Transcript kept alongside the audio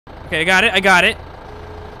Okay, I got it. I got it.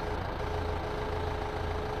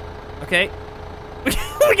 Okay. We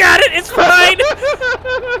got it. It's fine.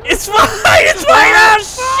 It's fine. It's fine. Oh,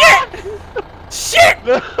 shit. Shit.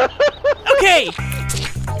 Okay.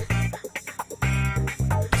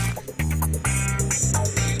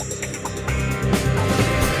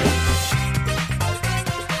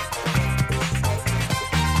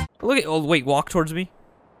 Look at. Oh, wait. Walk towards me.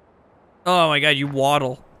 Oh my god, you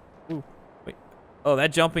waddle. Ooh. Wait. Oh,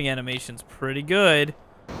 that jumping animation's pretty good.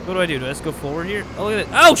 What do? Do I just go forward here? Oh, look at it.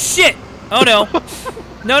 Oh, shit. Oh, no.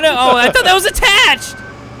 No, no. Oh, I thought that was attached.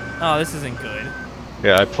 Oh, this isn't good.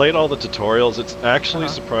 Yeah, I played all the tutorials. It's actually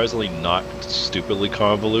surprisingly not stupidly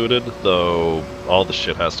convoluted, though all the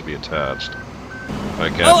shit has to be attached.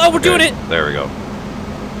 Again, oh, we're doing it. There we go.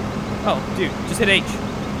 Oh, dude, just hit H.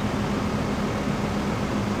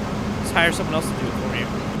 Just hire someone else to do it for you.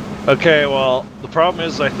 Okay, well, the problem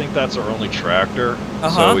is I think that's our only tractor,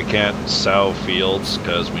 so we can't sow fields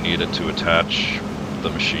because we need it to attach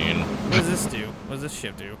the machine. What does this do? What does this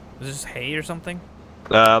ship do? Is this hay or something?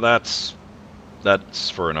 That's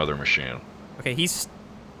for another machine. Okay, I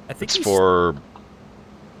think he's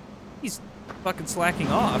fucking slacking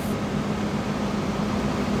off.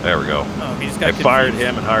 There we go. Oh, he just got confused. fired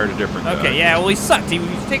him and hired a different guy. Okay, yeah, well, he sucked. He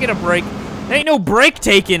was taking a break. There ain't no break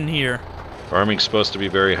taken here. Farming's supposed to be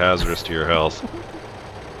very hazardous to your health.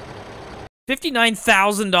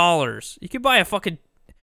 $59,000. You could buy a fucking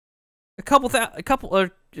like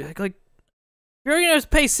you're gonna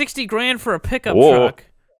pay 60 grand for a pickup truck.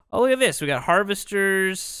 Oh, look at this. We got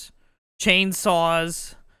harvesters,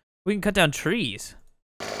 chainsaws. We can cut down trees.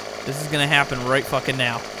 This is gonna happen right fucking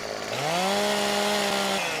now.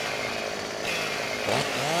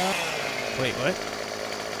 Wait, what?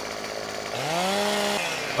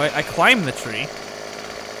 Wait, I climbed the tree.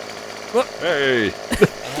 Look. Hey!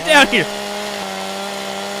 Get down here!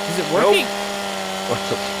 Is it working? Nope. What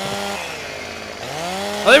the fuck?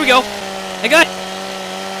 Oh, there we go. I got it.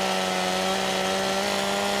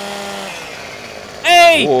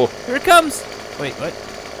 Hey! Whoa. Here it comes. Wait, what?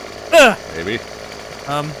 Ugh. Maybe. Look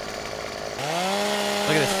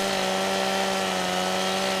at this.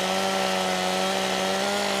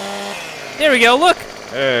 There we go, look!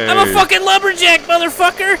 Hey. I'm a fucking lumberjack,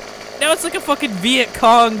 motherfucker! Now it's like a fucking Viet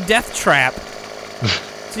Cong death trap.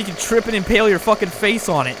 So you can trip and impale your fucking face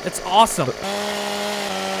on it. That's awesome. You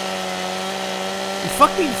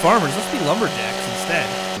fucking farmers, let's be lumberjacks instead.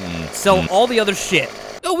 Sell all the other shit.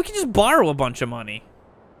 Oh, we can just borrow a bunch of money.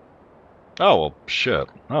 Oh, well, shit.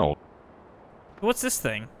 Oh. What's this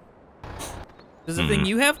thing? Does the thing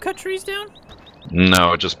you have cut trees down?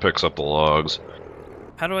 No, it just picks up the logs.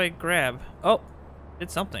 How do I grab? Oh,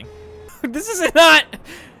 did something. This is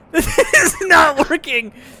not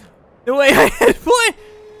working the way I had planned.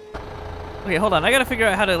 Okay, hold on. I gotta figure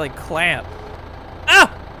out how to like clamp.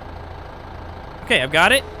 Ah! Okay, I've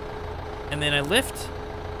got it. And then I lift.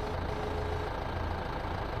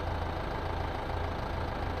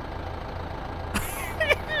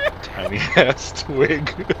 Tiny ass twig.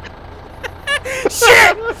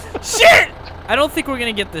 Shit! Shit! I don't think we're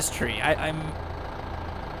gonna get this tree.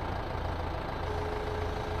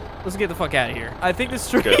 Let's get the fuck out of here. I think this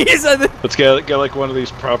tree is. Let's get like one of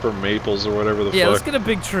these proper maples or whatever the fuck. Yeah, let's get a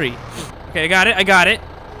big tree. Okay, I got it. I got it.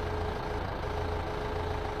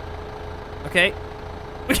 Okay.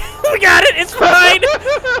 We got it. It's fine.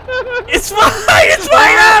 It's fine. It's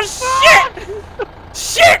fine. Oh shit!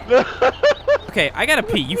 Shit! Okay, I gotta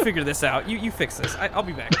pee. You figure this out. You fix this. I'll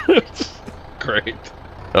be back. Great.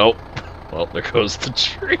 Oh, well, there goes the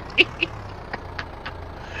tree.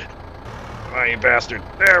 Oh, you bastard.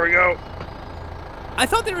 There we go. I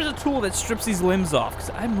thought there was a tool that strips these limbs off, because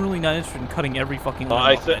I'm really not interested in cutting every fucking limb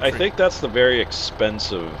off that tree. I think that's the very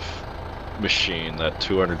expensive machine, that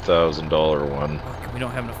 $200,000 one. Oh, we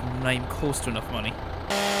don't have enough, not even close to enough money.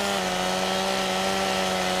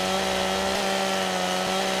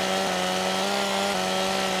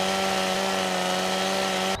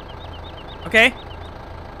 Okay.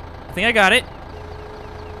 I think I got it. I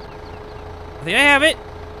think I have it.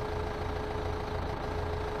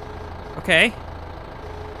 Okay.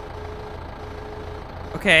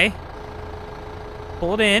 Okay.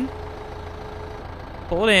 Pull it in.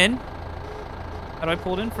 Pull it in. How do I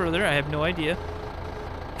pull it in further? I have no idea.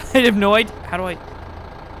 I have no idea. How do I...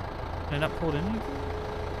 Can I not pull it in?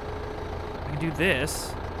 I can do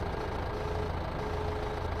this.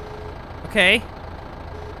 Okay.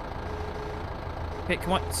 Okay,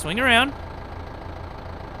 come on. Swing around.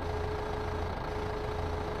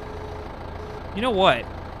 You know what?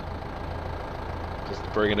 Just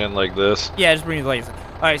bring it in like this. Yeah, just bring it like this.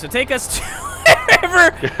 Alright, so take us to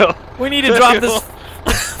wherever we need to drop this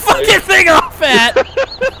fucking that.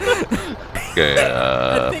 Okay,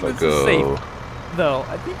 I think if this is I go... safe, though.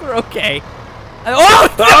 I think we're okay. Oh,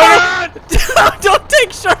 no! Don't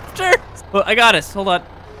take sharp turns. Well, I got us. Hold on.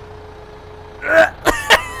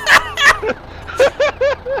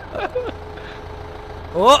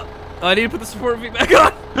 Oh, I need to put the support feet back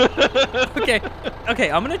on. Okay,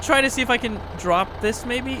 okay. I'm gonna try to see if I can drop this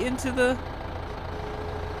maybe into the.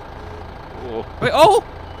 Oh. Wait. Oh.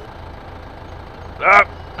 Ah.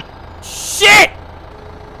 Shit.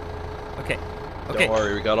 Okay. Okay. Don't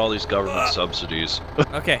worry, we got all these government subsidies.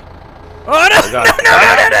 Okay. Oh no! I got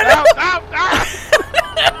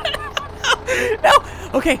it. No!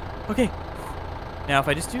 Okay. Okay. Now if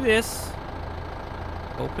I just do this,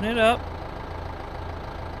 open it up.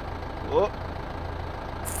 Oh.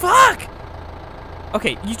 Fuck!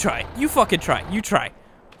 Okay, you try. You fucking try. You try.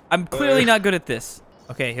 I'm clearly not good at this.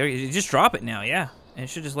 Okay, here, you just drop it now, yeah. And it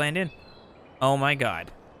should just land in. Oh my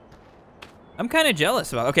god. I'm kind of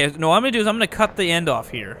jealous about. Okay, no, what I'm gonna do is I'm gonna cut the end off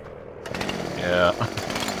here. Yeah.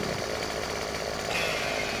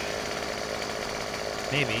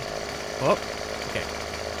 Maybe. Oh, okay.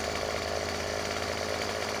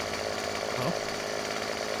 Oh,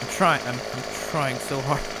 I'm trying. I'm trying so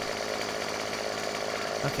hard.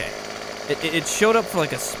 Okay. It showed up for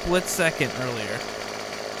like a split second earlier.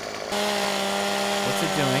 What's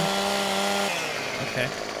it doing? Okay.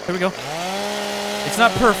 Here we go. It's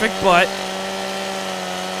not perfect, but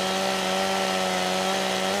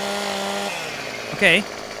okay.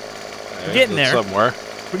 We're getting there. Somewhere.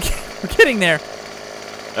 We're getting there.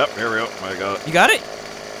 Yep, here we go. I got it. You got it?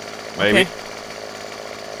 Maybe. Okay.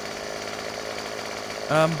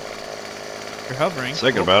 You're hovering.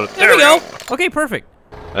 Thinking about it. There we go. Okay, perfect.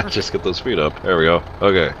 Let's just get those feet up. There we go.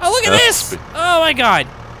 Okay. Oh, look at this! Oh my god.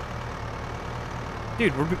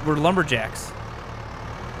 Dude, we're lumberjacks.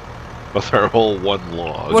 With our whole one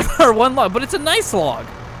log. With our one log, but it's a nice log.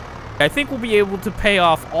 I think we'll be able to pay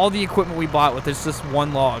off all the equipment we bought with this just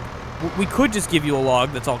one log. We could just give you a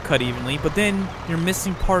log that's all cut evenly, but then you're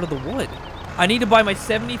missing part of the wood. I need to buy my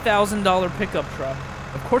 $70,000 pickup truck.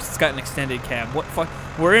 Of course it's got an extended cab. What fuck?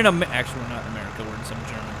 We're in actually, we're not in America. We're in some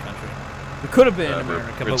German country. We could have been in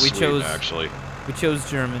America, but we chose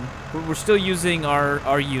German. We're still using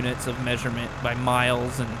our units of measurement by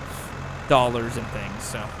miles and dollars and things.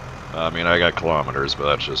 So. I mean, I got kilometers, but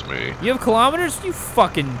that's just me. You have kilometers? You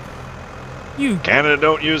fucking. You. Canada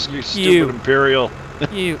don't use you stupid imperial.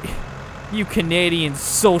 You Canadian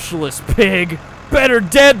socialist pig. Better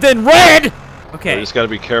dead than red! Okay. We just gotta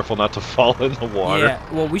be careful not to fall in the water.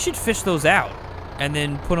 Yeah, well, we should fish those out and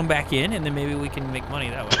then put them back in, and then maybe we can make money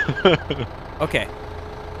that way. Okay.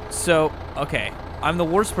 So, okay. I'm the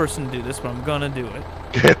worst person to do this, but I'm gonna do it.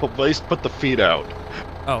 Okay, well, at least put the feet out.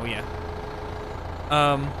 Oh, yeah.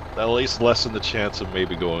 At least lessen the chance of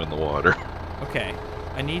maybe going in the water. Okay.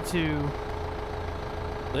 I need to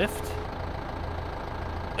lift.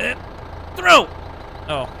 Throw!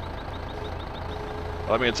 Oh.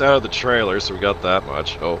 Well, I mean, it's out of the trailer, so we got that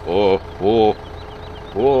much. Oh.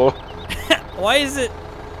 Why is it?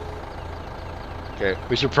 Okay,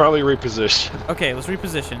 we should probably reposition. Okay, let's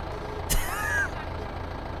reposition.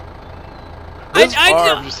 This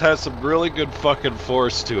farm just has some really good fucking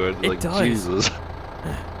force to it. Like, does. Jesus.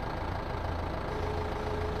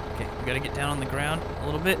 Okay, we gotta get down on the ground a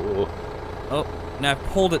little bit. Ooh. Oh, now I've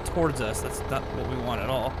pulled it towards us. That's not what we want at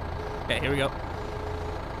all. Okay, here we go.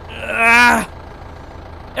 Ah!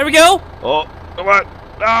 There we go! Oh, come on!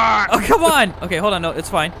 Ah! Oh, come on! Okay, hold on. No, it's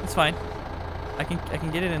fine. It's fine. I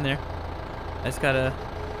can get it in there. I just gotta...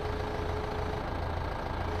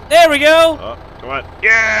 There we go! Oh, come on.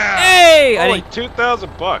 Yeah! Hey! Holy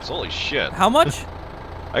 $2,000. Holy shit. How much?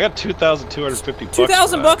 I got 2,250 bucks.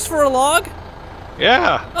 2,000 bucks for a log?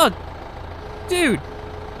 Yeah. Oh, dude.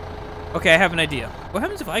 Okay, I have an idea. What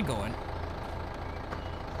happens if I go in?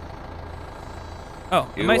 Oh,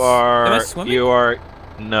 am I swimming?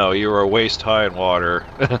 No, you are waist high in water.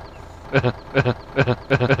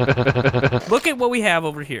 Look at what we have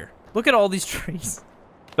over here. Look at all these trees.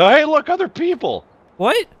 Oh, hey, look, other people.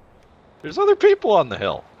 What? There's other people on the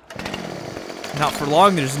hill. Not for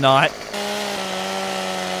long, there's not.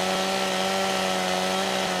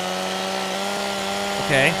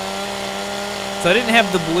 Okay. So I didn't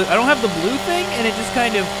have the blue. I don't have the blue thing, and it just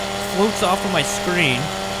kind of floats off of my screen.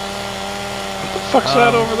 What the fuck's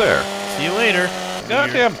that over there? See you later.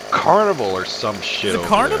 Goddamn carnival or some shit. Is it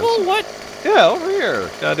carnival? What? Yeah, over here.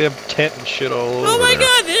 Goddamn tent and shit all over. Oh my there.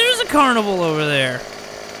 god, there's a carnival over there.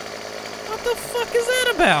 What the fuck is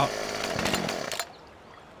that about?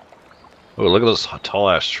 Oh, look at those tall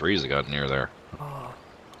ass trees that got near there. Oh,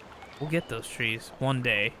 we'll get those trees one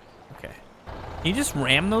day. Okay. Can you just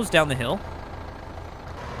ram those down the hill?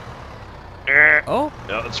 Okay. Oh.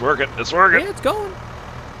 Yeah, it's working. It's working. Yeah, it's going.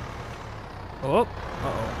 Oh.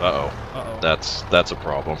 Uh-oh. That's a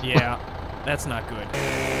problem. Yeah, that's not good.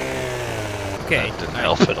 Okay. That didn't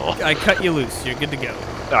help at all. I cut you loose. You're good to go.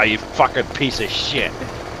 Ah, you fucking piece of shit.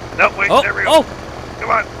 No, wait, Oh, there we go. oh. Come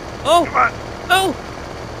on. Oh. Come on. No.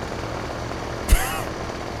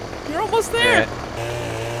 You're almost there.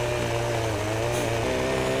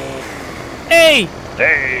 Hey.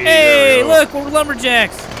 Hey, look, we're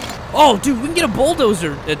lumberjacks. Oh, dude, we can get a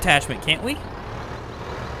bulldozer attachment, can't we?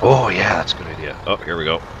 Oh, yeah, that's a good idea. Oh, here we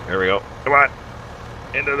go. Here we go. Come on.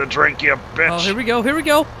 Into the drink, you bitch. Oh, here we go. Here we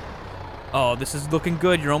go. Oh, this is looking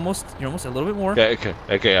good. You're almost a little bit more.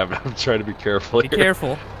 Okay, I'm trying to be careful Be here.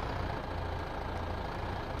 careful.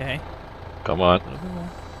 Okay. Come on. A little bit more.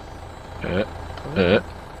 Uh, A little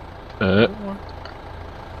uh. bit more.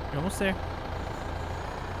 You're almost there.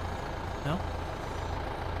 No?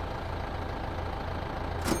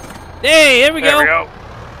 Hey, there we go. There we go.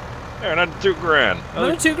 There, another $2,000.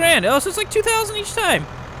 Another $2,000. Oh, so it's like 2,000 each time.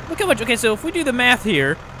 Look how much. Okay, so if we do the math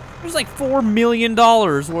here, there's like $4 million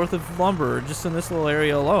worth of lumber just in this little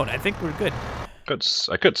area alone. I think we're good.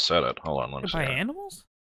 I could set it. Hold on, let me see. Buy animals?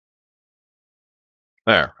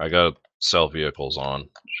 There, I got sell vehicles on.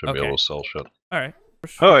 Should be able to sell shit. All right.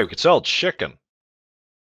 Oh, we could sell chicken.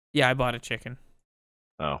 Yeah, I bought a chicken.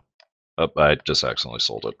 Oh. I just accidentally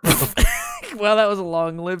sold it. Well, that was a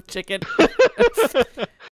long-lived chicken.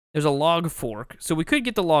 There's a log fork, so we could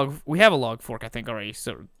get the log. We have a log fork, I think, already.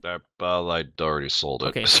 So I already sold it.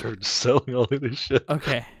 Okay. I started selling all of this shit.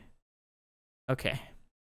 okay.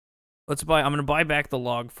 Let's buy. I'm gonna buy back the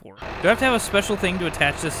log fork. Do I have to have a special thing to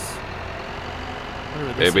attach this?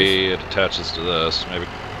 Whatever this Maybe is? it attaches to this. Maybe.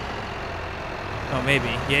 Oh, maybe.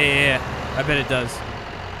 Yeah. I bet it does.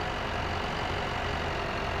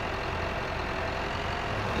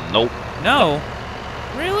 Nope. No.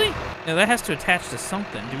 Really? No, that has to attach to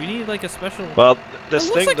something. Do we need like a special? Well, this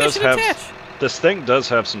It looks thing like I does should have. attach. This thing does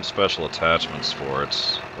have some special attachments for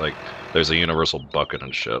it. Like, there's a universal bucket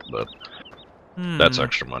and shit, but that's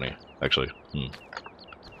extra money. Actually, Can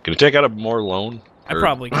you take out a more loan? I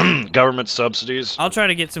probably can. Government subsidies? I'll try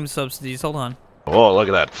to get some subsidies. Hold on. Oh, look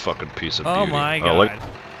at that fucking piece of beauty. Oh my god. Look.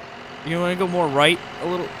 You want to go more right a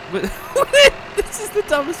little bit? This is the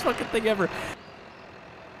dumbest fucking thing ever.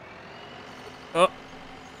 Oh.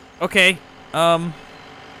 Okay.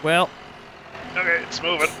 Well. Okay, it's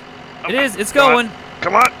moving. It is. It's going.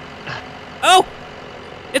 Come on. Oh!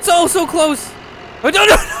 It's oh so close. Oh, no!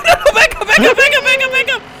 Back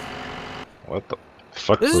up! What the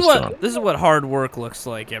fuck This was is what hard work looks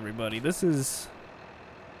like, everybody. This is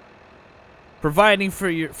providing for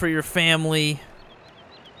your family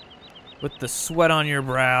with the sweat on your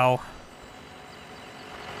brow.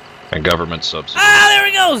 And government subsidies. Ah, there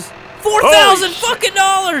he goes! $4,000 fucking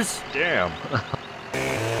dollars! Damn.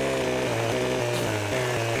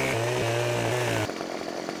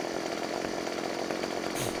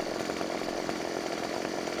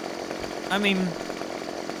 I mean,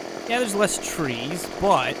 yeah, there's less trees,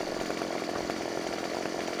 but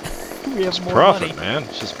we have more profit, money. man.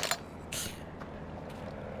 It's just.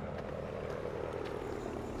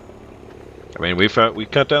 I mean, we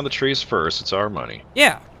cut down the trees first. It's our money.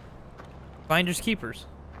 Yeah. Finders keepers.